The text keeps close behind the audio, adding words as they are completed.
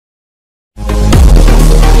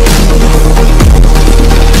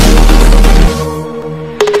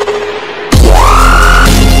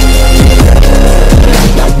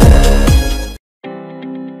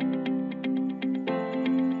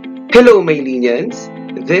Hello, my Lenians.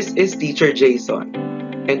 This is Teacher Jason,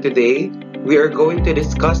 and today we are going to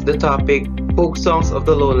discuss the topic Folk Songs of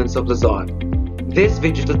the Lowlands of Luzon. This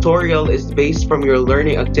video tutorial is based from your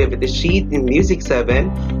learning activity sheet in Music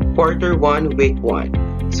 7, Quarter 1, Week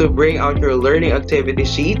 1. So bring out your learning activity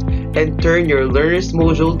sheet and turn your learner's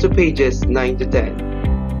module to pages 9 to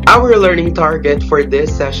 10. Our learning target for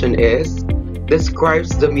this session is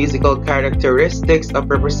describes the musical characteristics of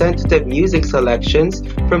representative music selections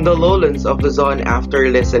from the lowlands of Luzon after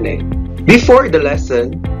listening. Before the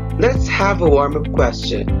lesson, let's have a warm-up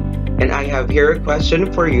question. And I have here a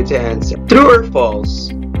question for you to answer. True or false?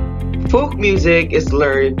 Folk music is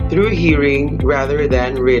learned through hearing rather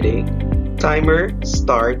than reading. Timer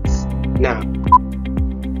starts now.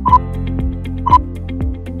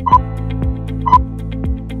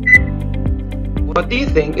 What do you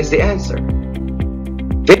think is the answer?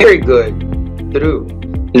 Very good. True.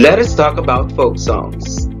 Let us talk about folk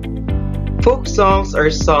songs. Folk songs are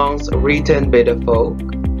songs written by the folk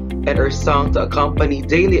and are sung to accompany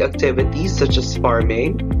daily activities such as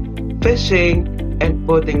farming, fishing, and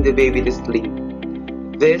putting the baby to sleep.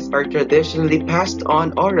 These are traditionally passed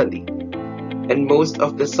on orally, and most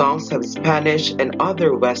of the songs have Spanish and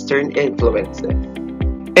other Western influences.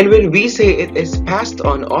 And when we say it is passed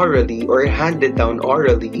on orally or handed down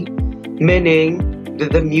orally, meaning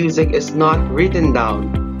that the music is not written down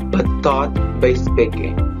but taught by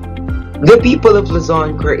speaking. The people of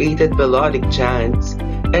Luzon created melodic chants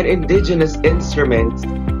and indigenous instruments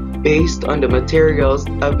based on the materials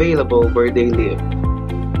available where they live.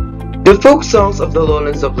 The folk songs of the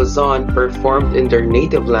lowlands of Luzon performed in their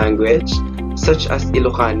native language such as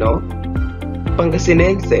Ilocano,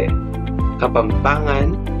 Pangasinense,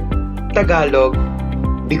 Kapampangan, Tagalog,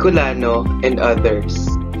 Bicolano, and others.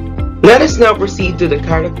 Let us now proceed to the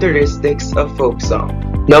characteristics of folk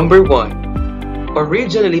song. Number 1.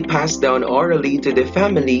 Originally passed down orally to the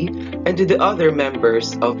family and to the other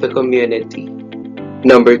members of the community.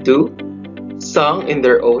 Number 2. Sung in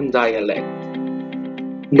their own dialect.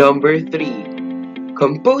 Number 3.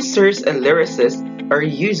 Composers and lyricists are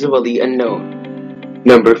usually unknown.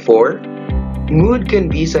 Number 4. Mood can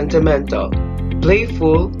be sentimental,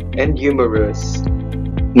 playful, and humorous.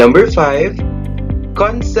 Number 5.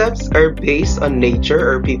 Concepts are based on nature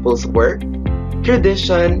or people's work,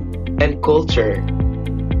 tradition, and culture.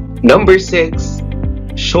 Number 6.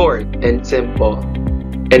 Short and simple.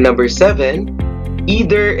 And number 7.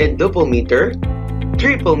 Either in double meter,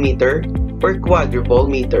 triple meter, or quadruple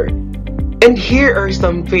meter. And here are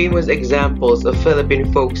some famous examples of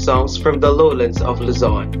Philippine folk songs from the lowlands of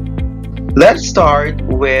Luzon. Let's start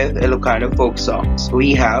with Ilocano folk songs.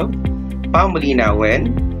 We have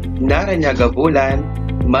Pamulinawin, Naranyaga Bulan,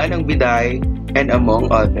 Manang Biday, and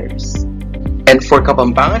among others. And for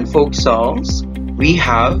Kapampangan folk songs, we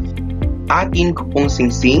have Atin Kupong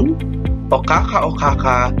Singsing, Okaka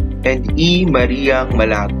Okaka, and I Mariang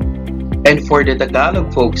Malag. And for the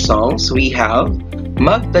Tagalog folk songs, we have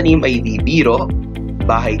Magtanim Ay Di Biro,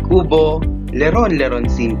 Bahay Kubo, Leron Leron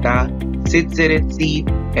Sinta, Sitsiritsi,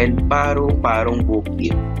 and Parong Parong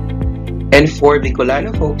Bukid. And for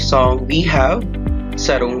Bicolano folk song, we have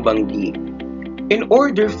Sarong Banggi. In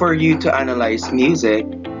order for you to analyze music,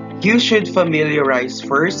 you should familiarize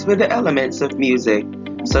first with the elements of music,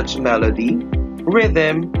 such melody,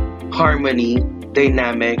 rhythm, harmony,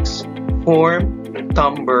 dynamics, form,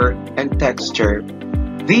 timbre, and texture.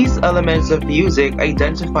 These elements of music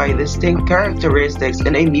identify distinct characteristics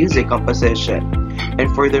in a music composition, and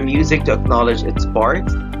for the music to acknowledge its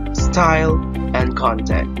parts, style, and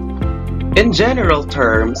content. In general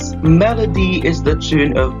terms, melody is the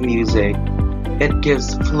tune of music. It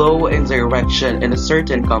gives flow and direction in a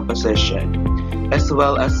certain composition, as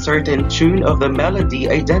well as certain tune of the melody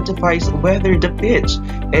identifies whether the pitch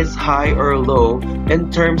is high or low in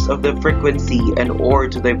terms of the frequency and or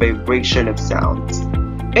to the vibration of sounds.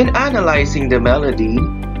 In analyzing the melody,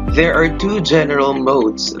 there are two general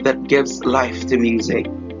modes that gives life to music.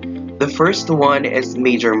 The first one is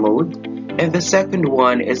major mode, and the second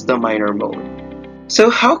one is the minor mode. So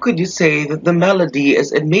how could you say that the melody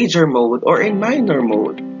is in major mode or in minor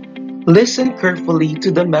mode? Listen carefully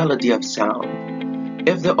to the melody of sound.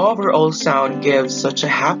 If the overall sound gives such a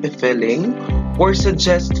happy feeling or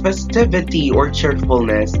suggests festivity or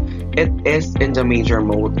cheerfulness, it is in the major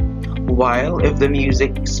mode. While if the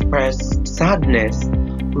music expresses sadness,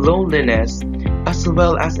 loneliness, as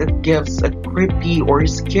well as it gives a creepy or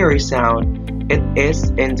scary sound, it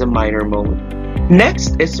is in the minor mode.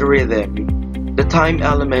 Next is rhythm, the time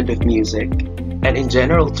element of music, and in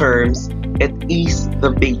general terms, it is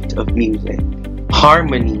the beat of music.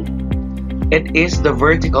 Harmony. It is the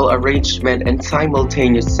vertical arrangement and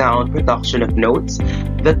simultaneous sound production of notes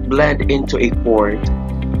that blend into a chord.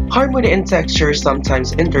 Harmony and texture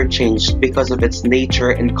sometimes interchanged because of its nature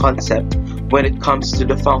and concept when it comes to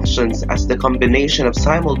the functions as the combination of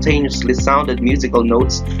simultaneously sounded musical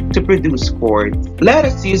notes to produce chords. Let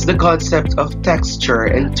us use the concept of texture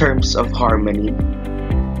in terms of harmony.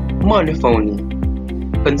 Monophony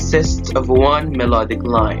consists of one melodic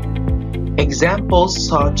line. Examples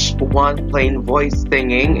such one plain voice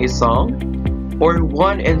singing a song, or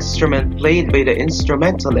one instrument played by the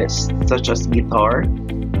instrumentalist such as guitar,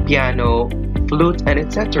 piano, flute, and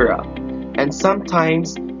etc. And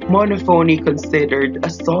sometimes monophony considered a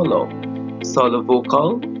solo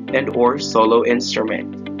vocal, and or solo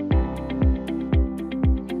instrument.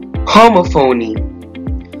 Homophony.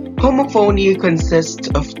 Homophony consists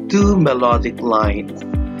of two melodic lines.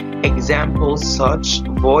 Examples such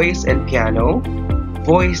voice and piano,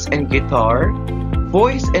 voice and guitar,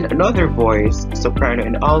 voice and another voice, soprano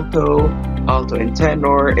and alto, alto and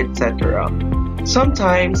tenor, etc.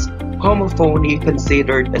 Sometimes homophony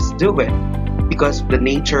considered as duet because of the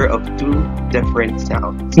nature of two different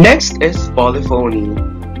sounds. Next is polyphony.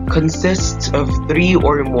 Consists of three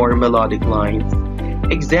or more melodic lines.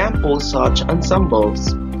 Examples such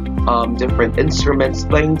ensembles, different instruments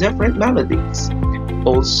playing different melodies.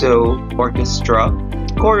 Also orchestra,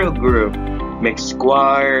 choral group, mixed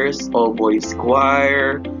choirs, all-boys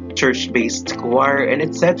choir, church-based choir, and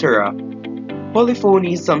etc.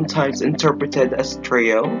 Polyphony is sometimes interpreted as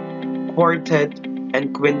trio, quartet,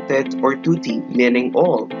 and quintet or tutti, meaning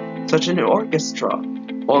all, such as an orchestra.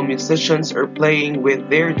 All musicians are playing with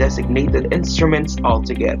their designated instruments all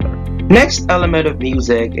together. Next element of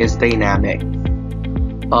music is dynamic.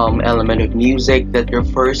 Element of music that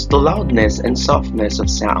refers to loudness and softness of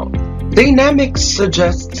sound. Dynamics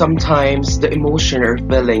suggests sometimes the emotion or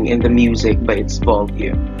feeling in the music by its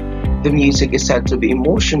volume. The music is said to be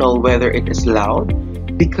emotional whether it is loud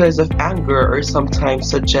because of anger or sometimes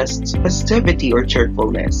suggests festivity or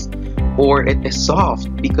cheerfulness, or it is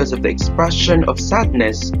soft because of the expression of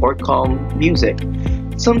sadness or calm music.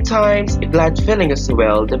 Sometimes a glad feeling as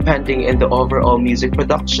well depending on the overall music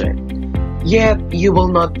production. Yet, you will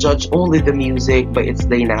not judge only the music by its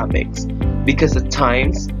dynamics, because at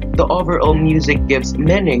times, the overall music gives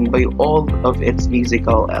meaning by all of its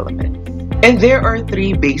musical elements. And there are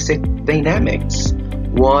three basic dynamics.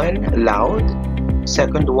 One, loud.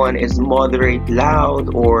 Second one is moderate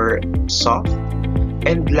loud or soft.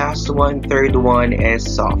 And last one, third one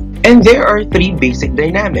is soft. And there are three basic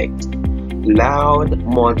dynamics. Loud,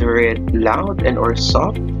 moderate, loud, and or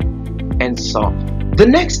soft, and soft. The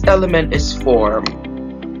next element is form,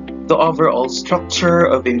 the overall structure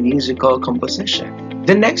of a musical composition.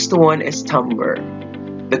 The next one is timbre,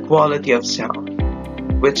 the quality of sound,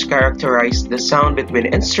 which characterizes the sound between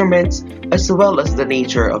instruments as well as the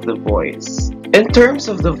nature of the voice. In terms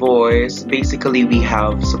of the voice, basically we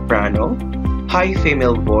have soprano, high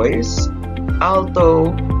female voice,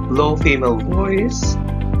 alto, low female voice,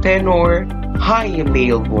 tenor, high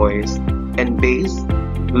male voice, and bass,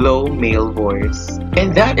 low male voice.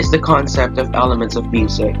 And that is the concept of elements of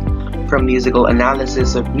music, from musical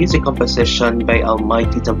analysis of music composition by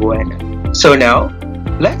Almighty Tabuena. So now,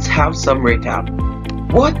 let's have some recap.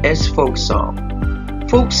 What is folk song?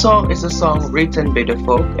 Folk song is a song written by the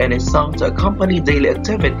folk and is sung to accompany daily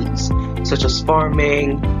activities such as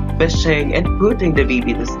farming, fishing, and putting the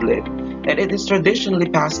baby to sleep, and it is traditionally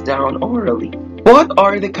passed down orally. What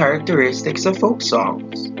are the characteristics of folk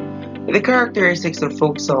songs? The characteristics of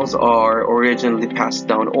folk songs are originally passed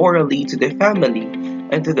down orally to the family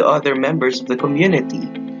and to the other members of the community,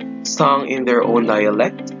 sung in their own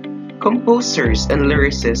dialect. Composers and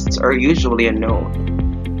lyricists are usually unknown.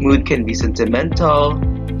 Mood can be sentimental,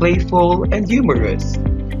 playful, and humorous.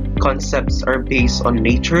 Concepts are based on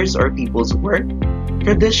nature's or people's work,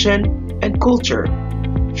 tradition, and culture.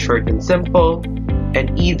 Short and simple,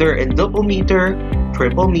 and either in double meter,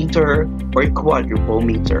 triple meter, or quadruple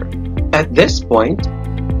meter. At this point,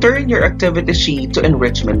 turn your activity sheet to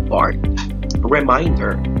enrichment part.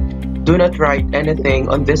 Reminder: do not write anything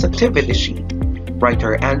on this activity sheet. Write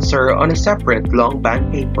your answer on a separate long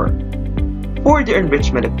band paper. For the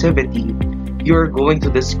enrichment activity, you are going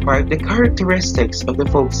to describe the characteristics of the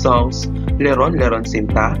folk songs Leron Leron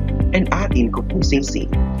Sinta and Atin Ko Pong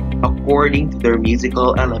Singsing according to their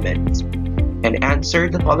musical elements, and answer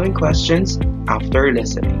the following questions after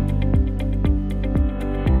listening.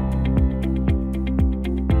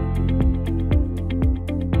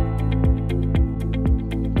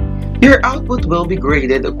 Your output will be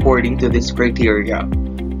graded according to this criteria.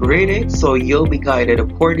 Rate it so you'll be guided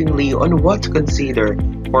accordingly on what to consider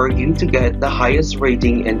for you to get the highest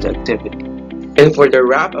rating in the activity. And for the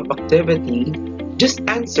wrap-up activity, just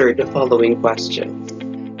answer the following questions.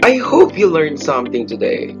 I hope you learned something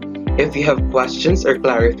today. If you have questions or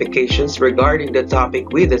clarifications regarding the topic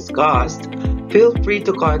we discussed, feel free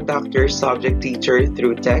to contact your subject teacher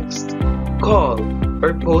through text, call,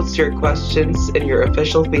 or post your questions in your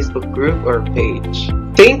official Facebook group or page.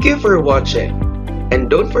 Thank you for watching, and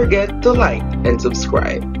don't forget to like and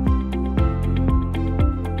subscribe.